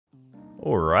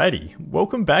Alrighty,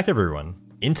 welcome back everyone.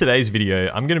 In today's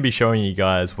video, I'm going to be showing you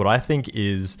guys what I think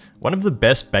is one of the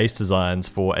best base designs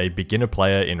for a beginner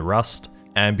player in Rust.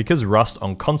 And because Rust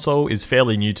on console is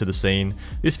fairly new to the scene,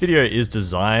 this video is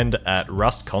designed at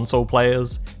Rust console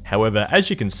players. However, as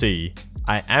you can see,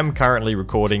 I am currently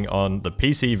recording on the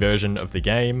PC version of the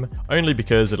game, only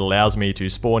because it allows me to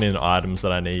spawn in items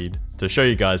that I need to show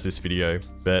you guys this video,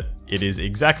 but it is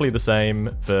exactly the same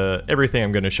for everything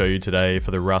I'm going to show you today for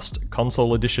the Rust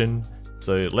console edition.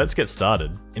 So let's get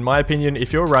started. In my opinion,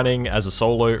 if you're running as a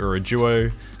solo or a duo,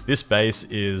 this base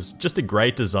is just a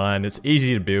great design. It's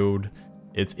easy to build,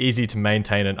 it's easy to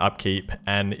maintain and upkeep,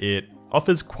 and it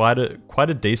offers quite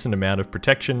a decent amount of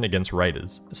protection against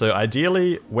raiders. So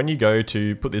ideally, when you go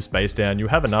to put this base down, you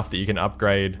have enough that you can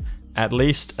upgrade at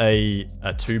least a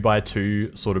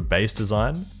 2x2 sort of base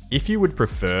design. If you would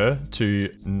prefer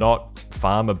to not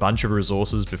farm a bunch of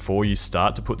resources before you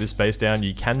start to put this base down,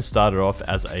 you can start it off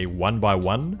as a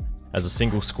 1x1, as a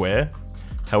single square.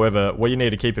 However, what you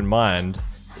need to keep in mind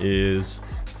is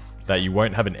that you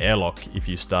won't have an airlock if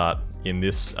you start in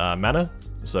this manner.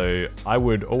 So I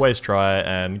would always try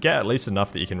and get at least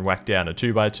enough that you can whack down a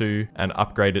 2x2 and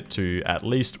upgrade it to at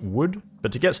least wood.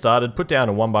 But to get started, put down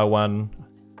a 1x1.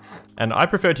 And I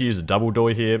prefer to use a double door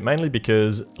here, mainly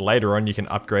because later on you can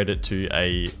upgrade it to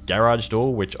a garage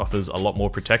door, which offers a lot more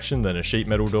protection than a sheet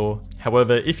metal door.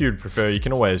 However, if you'd prefer, you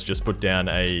can always just put down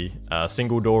a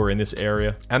single door in this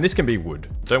area. And this can be wood.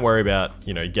 Don't worry about,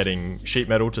 getting sheet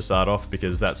metal to start off,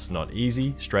 because that's not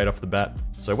easy straight off the bat.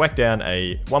 So whack down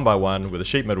a 1x1 with a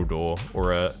sheet metal door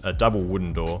or a double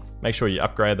wooden door. Make sure you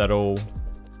upgrade that all.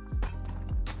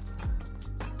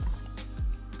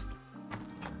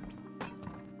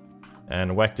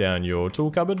 And whack down your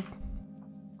tool cupboard.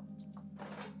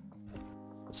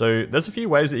 So there's a few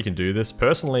ways that you can do this.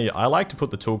 Personally, I like to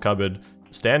put the tool cupboard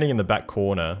standing in the back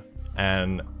corner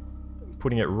and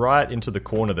putting it right into the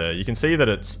corner there. You can see that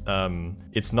it's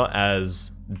not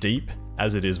as deep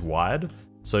as it is wide.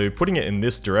 So putting it in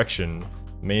this direction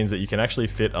means that you can actually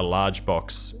fit a large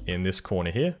box in this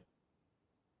corner here.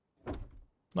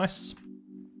 Nice.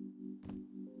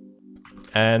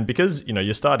 And because,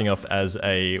 you're starting off as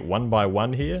a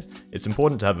 1x1 here, it's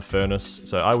important to have a furnace.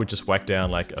 So I would just whack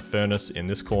down like a furnace in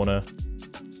this corner.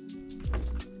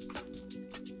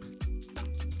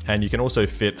 And you can also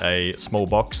fit a small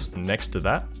box next to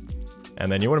that. And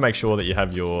then you want to make sure that you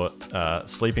have your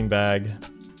sleeping bag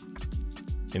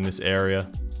in this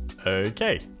area.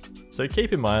 Okay. So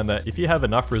keep in mind that if you have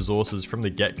enough resources from the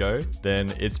get-go,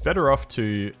 then it's better off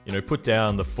to, put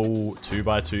down the full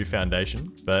 2x2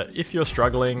 foundation. But if you're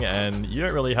struggling and you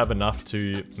don't really have enough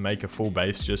to make a full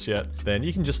base just yet, then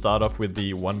you can just start off with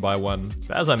the 1x1.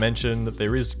 But as I mentioned,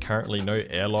 there is currently no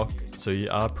airlock, so you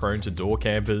are prone to door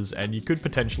campers and you could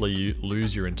potentially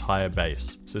lose your entire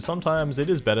base. So sometimes it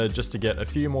is better just to get a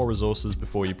few more resources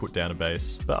before you put down a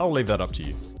base, but I'll leave that up to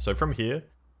you. So from here,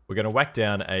 we're going to whack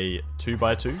down a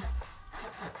 2x2.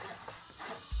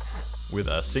 With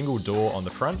a single door on the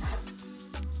front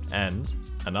and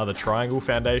another triangle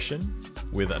foundation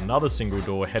with another single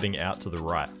door heading out to the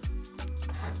right.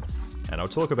 And I'll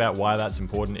talk about why that's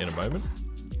important in a moment.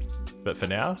 But for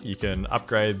now, you can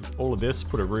upgrade all of this,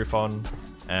 put a roof on,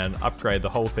 and upgrade the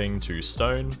whole thing to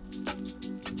stone.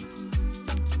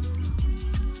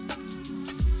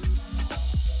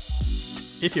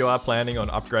 If you are planning on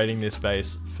upgrading this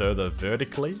base further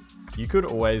vertically, you could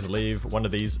always leave one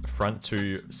of these front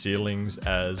two ceilings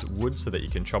as wood so that you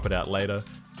can chop it out later,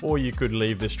 or you could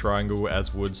leave this triangle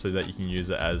as wood so that you can use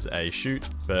it as a chute,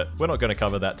 but we're not going to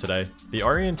cover that today. The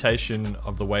orientation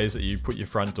of the ways that you put your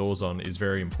front doors on is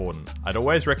very important. I'd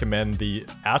always recommend the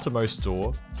outermost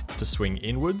door to swing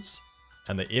inwards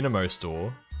and the innermost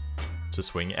door to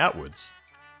swing outwards.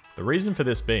 The reason for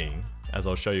this being, as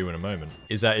I'll show you in a moment,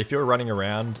 is that if you're running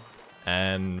around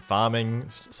and farming,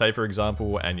 say for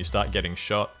example, and you start getting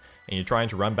shot and you're trying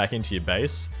to run back into your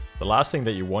base, the last thing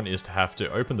that you want is to have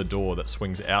to open the door that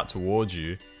swings out towards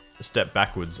you, step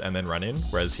backwards and then run in,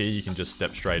 whereas here you can just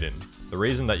step straight in. The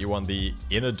reason that you want the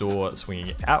inner door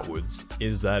swinging outwards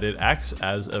is that it acts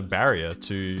as a barrier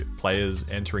to players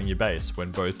entering your base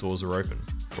when both doors are open.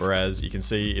 Whereas you can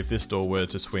see if this door were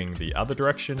to swing the other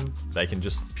direction, they can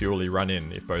just purely run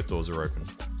in if both doors are open.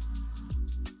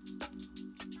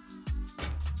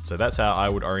 So that's how I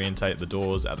would orientate the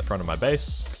doors at the front of my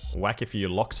base. Whack a few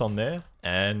locks on there,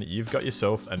 and you've got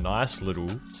yourself a nice little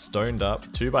stoned up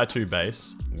 2x2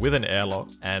 base with an airlock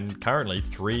and currently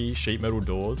 3 sheet metal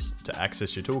doors to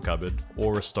access your tool cupboard,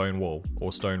 or a stone wall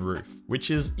or stone roof,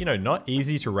 which is, not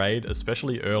easy to raid,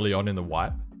 especially early on in the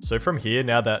wipe. So from here,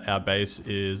 now that our base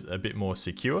is a bit more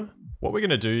secure, what we're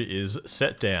going to do is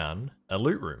set down a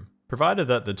loot room. Provided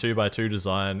that the 2x2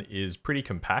 design is pretty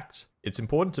compact, it's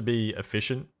important to be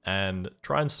efficient and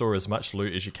try and store as much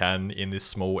loot as you can in this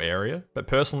small area. But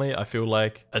personally, I feel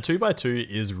like a 2x2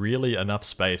 is really enough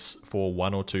space for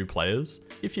 1 or 2 players.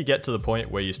 If you get to the point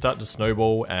where you start to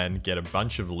snowball and get a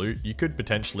bunch of loot, you could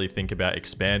potentially think about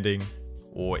expanding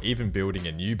or even building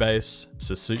a new base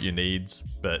to suit your needs.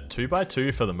 But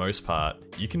 2x2 for the most part,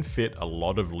 you can fit a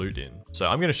lot of loot in. So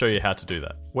I'm going to show you how to do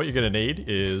that. What you're going to need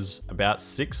is about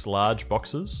 6 large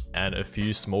boxes and a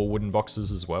few small wooden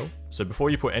boxes as well. So before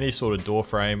you put any sort of door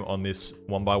frame on this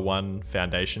 1x1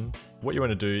 foundation, what you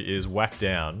want to do is whack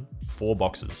down 4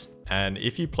 boxes. And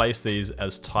if you place these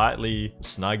as tightly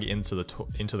snug into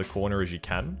the corner as you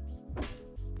can,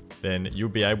 then you'll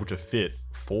be able to fit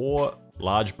 4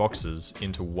 large boxes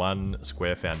into 1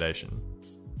 square foundation.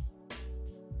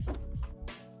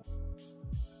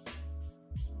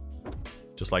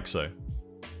 Just like so.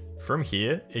 From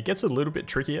here, it gets a little bit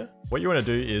trickier. What you want to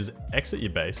do is exit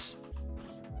your base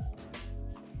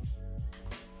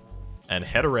and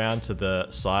head around to the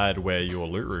side where your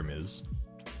loot room is.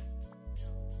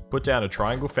 Put down a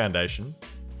triangle foundation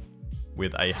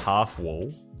with a half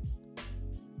wall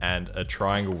and a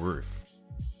triangle roof.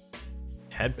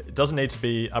 It doesn't need to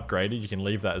be upgraded, you can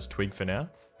leave that as twig for now.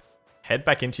 Head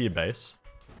back into your base,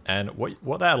 and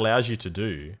what that allows you to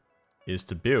do is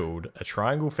to build a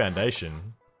triangle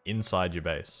foundation inside your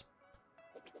base.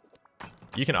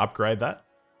 You can upgrade that,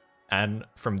 and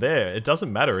from there, it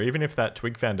doesn't matter, even if that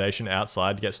twig foundation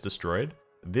outside gets destroyed,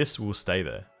 this will stay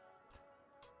there.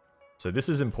 So this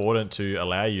is important to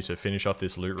allow you to finish off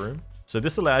this loot room. So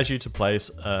this allows you to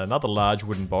place another large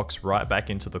wooden box right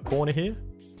back into the corner here.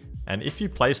 And if you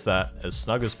place that as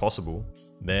snug as possible,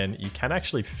 then you can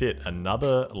actually fit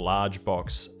another large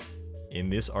box in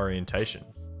this orientation.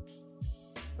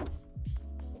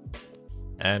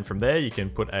 And from there, you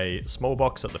can put a small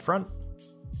box at the front.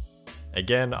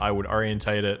 Again, I would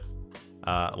orientate it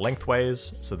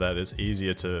lengthways so that it's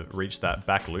easier to reach that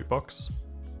back loot box.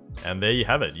 And there you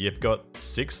have it. You've got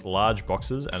 6 large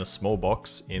boxes and a small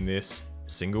box in this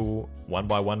single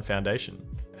 1x1 foundation.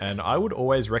 And I would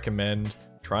always recommend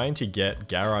trying to get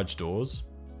garage doors.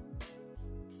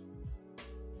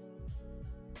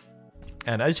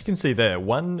 And as you can see there,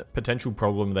 one potential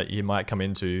problem that you might come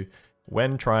into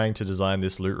when trying to design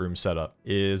this loot room setup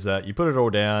is that you put it all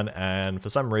down and for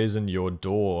some reason your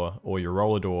door or your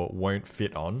roller door won't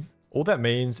fit on. All that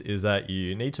means is that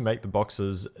you need to make the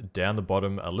boxes down the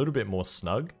bottom a little bit more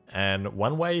snug. And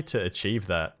one way to achieve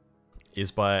that is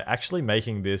by actually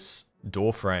making this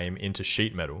door frame into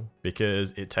sheet metal,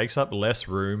 because it takes up less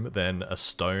room than a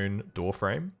stone door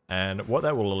frame. And what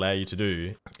that will allow you to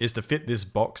do is to fit this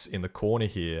box in the corner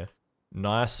here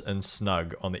nice and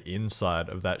snug on the inside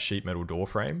of that sheet metal door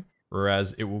frame,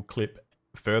 whereas it will clip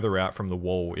further out from the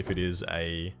wall if it is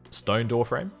a stone door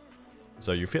frame.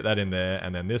 So you fit that in there,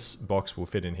 and then this box will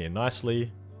fit in here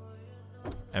nicely.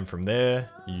 And from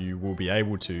there, you will be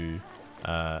able to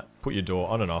put your door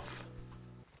on and off.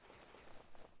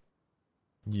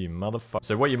 You motherfucker.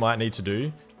 So what you might need to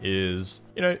do is,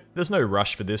 there's no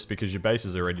rush for this because your base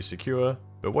is already secure,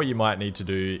 but what you might need to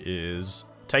do is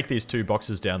take these 2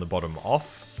 boxes down the bottom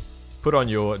off, put on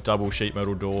your double sheet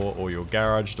metal door or your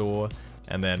garage door,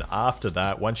 and then after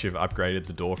that, once you've upgraded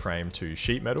the door frame to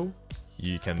sheet metal,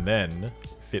 you can then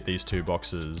fit these 2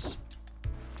 boxes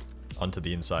onto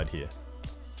the inside here.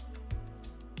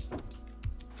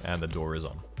 And the door is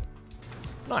on.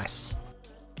 Nice.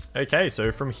 Okay,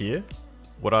 so from here,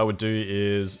 what I would do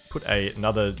is put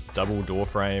another double door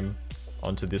frame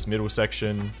onto this middle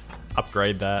section,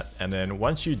 upgrade that, and then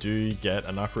once you do get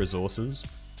enough resources,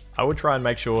 I would try and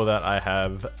make sure that I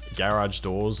have garage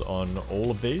doors on all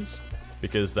of these,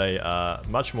 because they are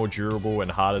much more durable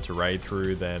and harder to raid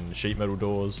through than sheet metal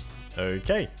doors.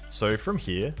 Okay, so from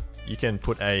here, you can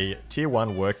put a tier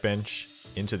 1 workbench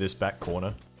into this back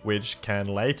corner, which can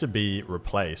later be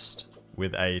replaced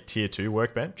with a tier 2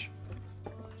 workbench.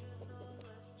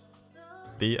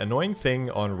 The annoying thing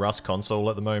on Rust console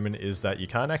at the moment is that you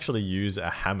can't actually use a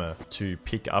hammer to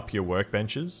pick up your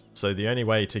workbenches, so the only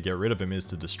way to get rid of them is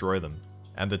to destroy them.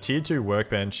 And the tier 2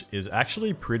 workbench is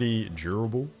actually pretty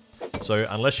durable. So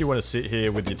unless you want to sit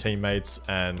here with your teammates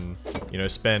and,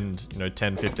 spend,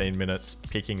 10-15 minutes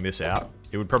picking this out,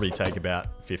 it would probably take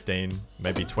about 15,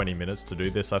 maybe 20 minutes to do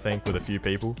this, I think, with a few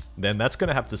people. Then that's going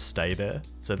to have to stay there.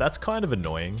 So that's kind of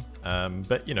annoying,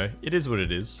 but it is what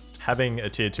it is. Having a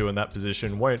tier 2 in that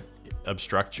position won't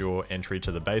obstruct your entry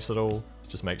to the base at all.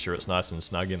 Just make sure it's nice and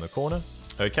snug in the corner.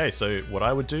 Okay, so what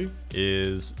I would do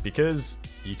is, because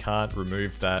you can't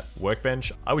remove that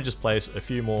workbench, I would just place a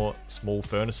few more small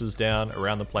furnaces down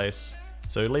around the place.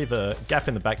 So leave a gap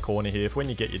in the back corner here for when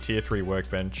you get your tier 3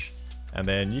 workbench. And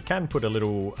then you can put a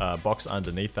little box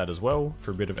underneath that as well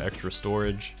for a bit of extra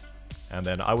storage. And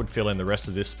then I would fill in the rest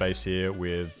of this space here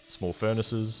with small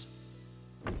furnaces.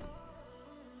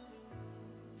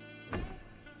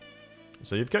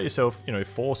 So you've got yourself,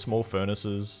 4 small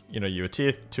furnaces, your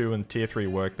tier 2 and tier 3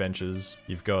 workbenches.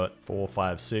 You've got 4,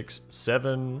 5, 6,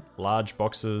 7 large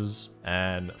boxes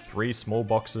and 3 small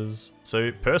boxes.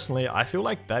 So personally, I feel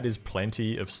like that is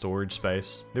plenty of storage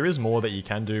space. There is more that you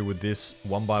can do with this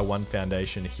 1x1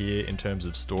 foundation here in terms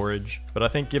of storage. But I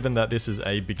think given that this is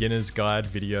a beginner's guide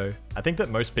video, I think that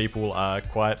most people are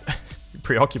quite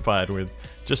preoccupied with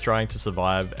just trying to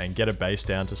survive and get a base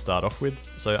down to start off with.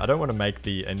 So I don't want to make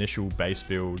the initial base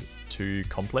build too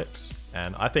complex,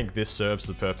 and I think this serves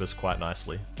the purpose quite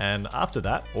nicely. And after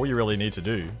that, all you really need to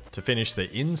do to finish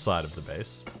the inside of the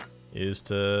base is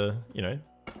to,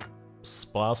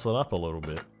 spice it up a little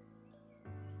bit.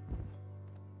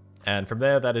 And from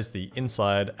there, that is the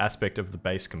inside aspect of the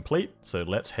base complete. So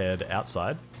let's head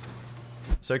outside.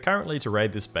 So currently, to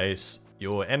raid this base,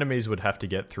 your enemies would have to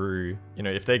get through,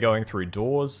 if they're going through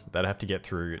doors, they'd have to get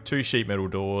through 2 sheet metal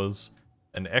doors,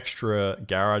 an extra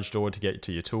garage door to get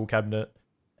to your tool cabinet,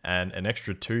 and an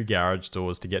extra 2 garage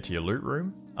doors to get to your loot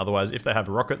room. Otherwise, if they have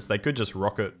rockets, they could just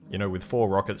rocket, with 4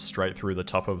 rockets straight through the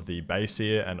top of the base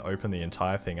here and open the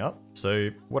entire thing up.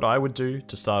 So what I would do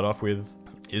to start off with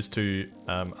is to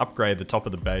upgrade the top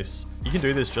of the base. You can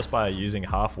do this just by using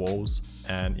half walls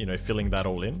and, filling that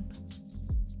all in.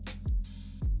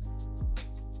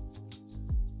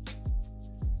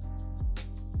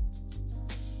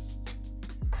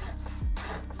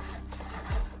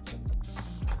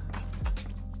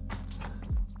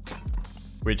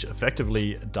 Which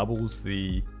effectively doubles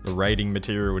the raiding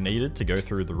material needed to go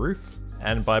through the roof.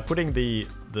 And by putting the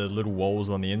little walls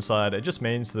on the inside, it just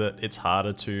means that it's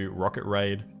harder to rocket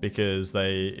raid, because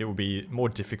it will be more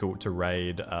difficult to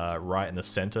raid right in the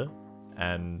center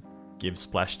and give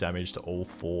splash damage to all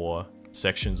 4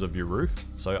 sections of your roof.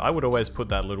 So I would always put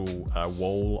that little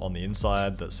wall on the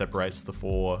inside that separates the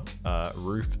 4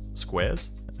 roof squares.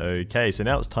 Okay, so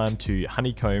now it's time to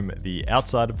honeycomb the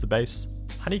outside of the base.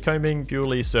 Honeycombing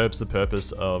purely serves the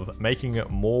purpose of making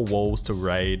more walls to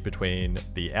raid between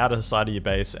the outer side of your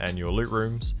base and your loot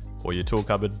rooms or your tool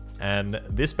cupboard. And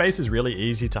this base is really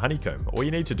easy to honeycomb. All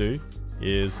you need to do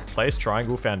is place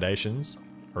triangle foundations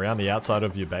around the outside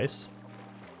of your base.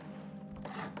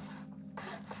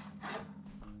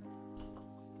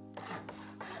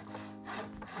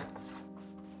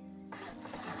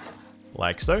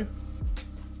 Like so.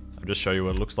 I'll just show you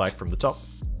what it looks like from the top.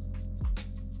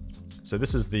 So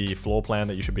this is the floor plan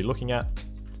that you should be looking at.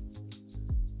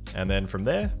 And then from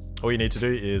there, all you need to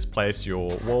do is place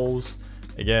your walls.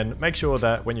 Again, make sure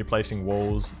that when you're placing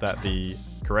walls that the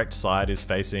correct side is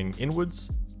facing inwards.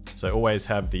 So always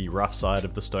have the rough side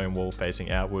of the stone wall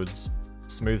facing outwards,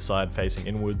 smooth side facing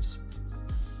inwards.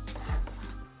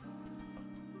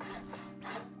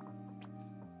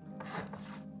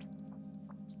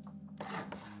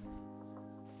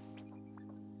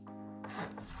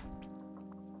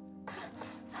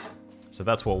 So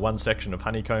that's what one section of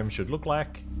honeycomb should look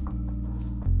like.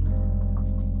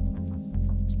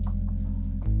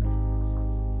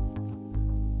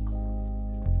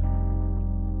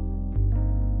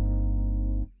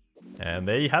 And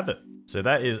there you have it. So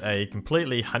that is a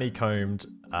completely honeycombed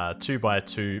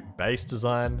 2x2 base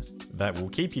design that will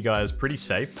keep you guys pretty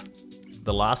safe.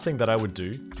 The last thing that I would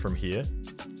do from here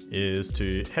is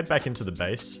to head back into the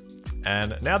base.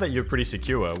 And now that you're pretty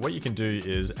secure, what you can do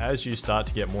is, as you start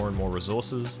to get more and more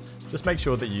resources, just make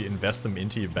sure that you invest them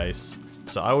into your base.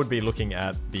 So I would be looking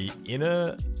at the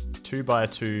inner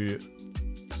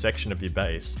 2x2 section of your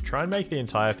base. Try and make the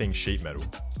entire thing sheet metal.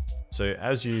 So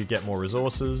as you get more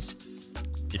resources,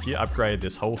 if you upgrade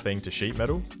this whole thing to sheet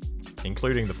metal,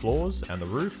 including the floors and the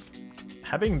roof,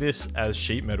 having this as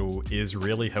sheet metal is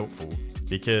really helpful,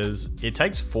 because it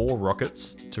takes 4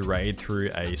 rockets to raid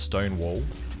through a stone wall,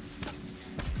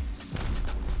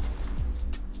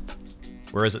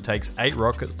 whereas it takes 8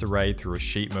 rockets to raid through a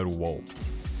sheet metal wall.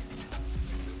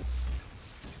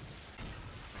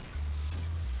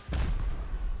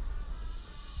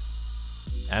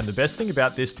 And the best thing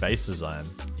about this base design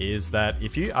is that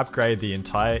if you upgrade the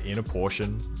entire inner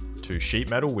portion to sheet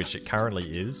metal, which it currently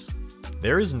is,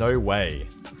 there is no way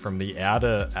from the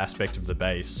outer aspect of the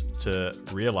base to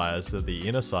realize that the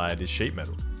inner side is sheet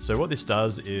metal. So what this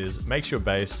does is makes your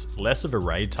base less of a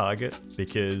raid target,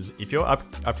 because if you're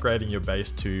upgrading your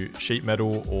base to sheet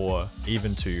metal or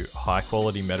even to high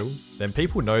quality metal, then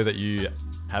people know that you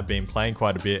have been playing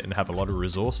quite a bit and have a lot of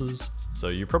resources, so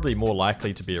you're probably more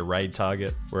likely to be a raid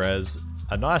target, whereas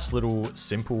a nice little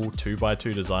simple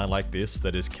 2x2 design like this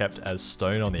that is kept as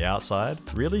stone on the outside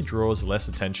really draws less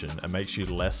attention and makes you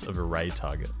less of a raid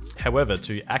target. However,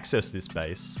 to access this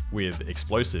base with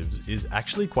explosives is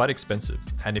actually quite expensive,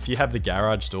 and if you have the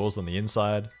garage doors on the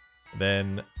inside,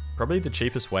 then probably the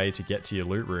cheapest way to get to your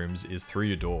loot rooms is through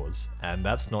your doors, and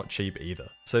that's not cheap either.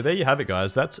 So there you have it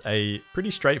guys, that's a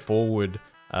pretty straightforward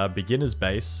beginner's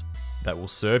base that will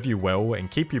serve you well and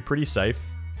keep you pretty safe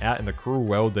out in the cruel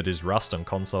world that is Rust on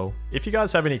console. If you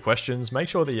guys have any questions, make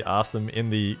sure that you ask them in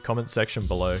the comment section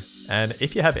below. And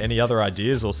if you have any other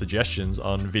ideas or suggestions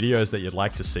on videos that you'd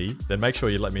like to see, then make sure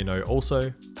you let me know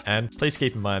also. And please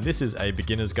keep in mind, this is a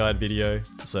beginner's guide video,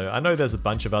 so I know there's a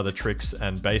bunch of other tricks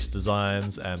and base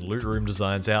designs and loot room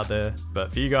designs out there,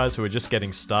 but for you guys who are just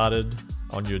getting started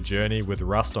on your journey with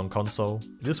Rust on console,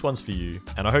 this one's for you,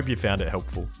 and I hope you found it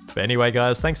helpful. But anyway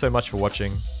guys, thanks so much for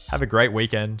watching, have a great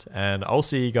weekend, and I'll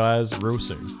see you guys real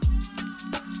soon.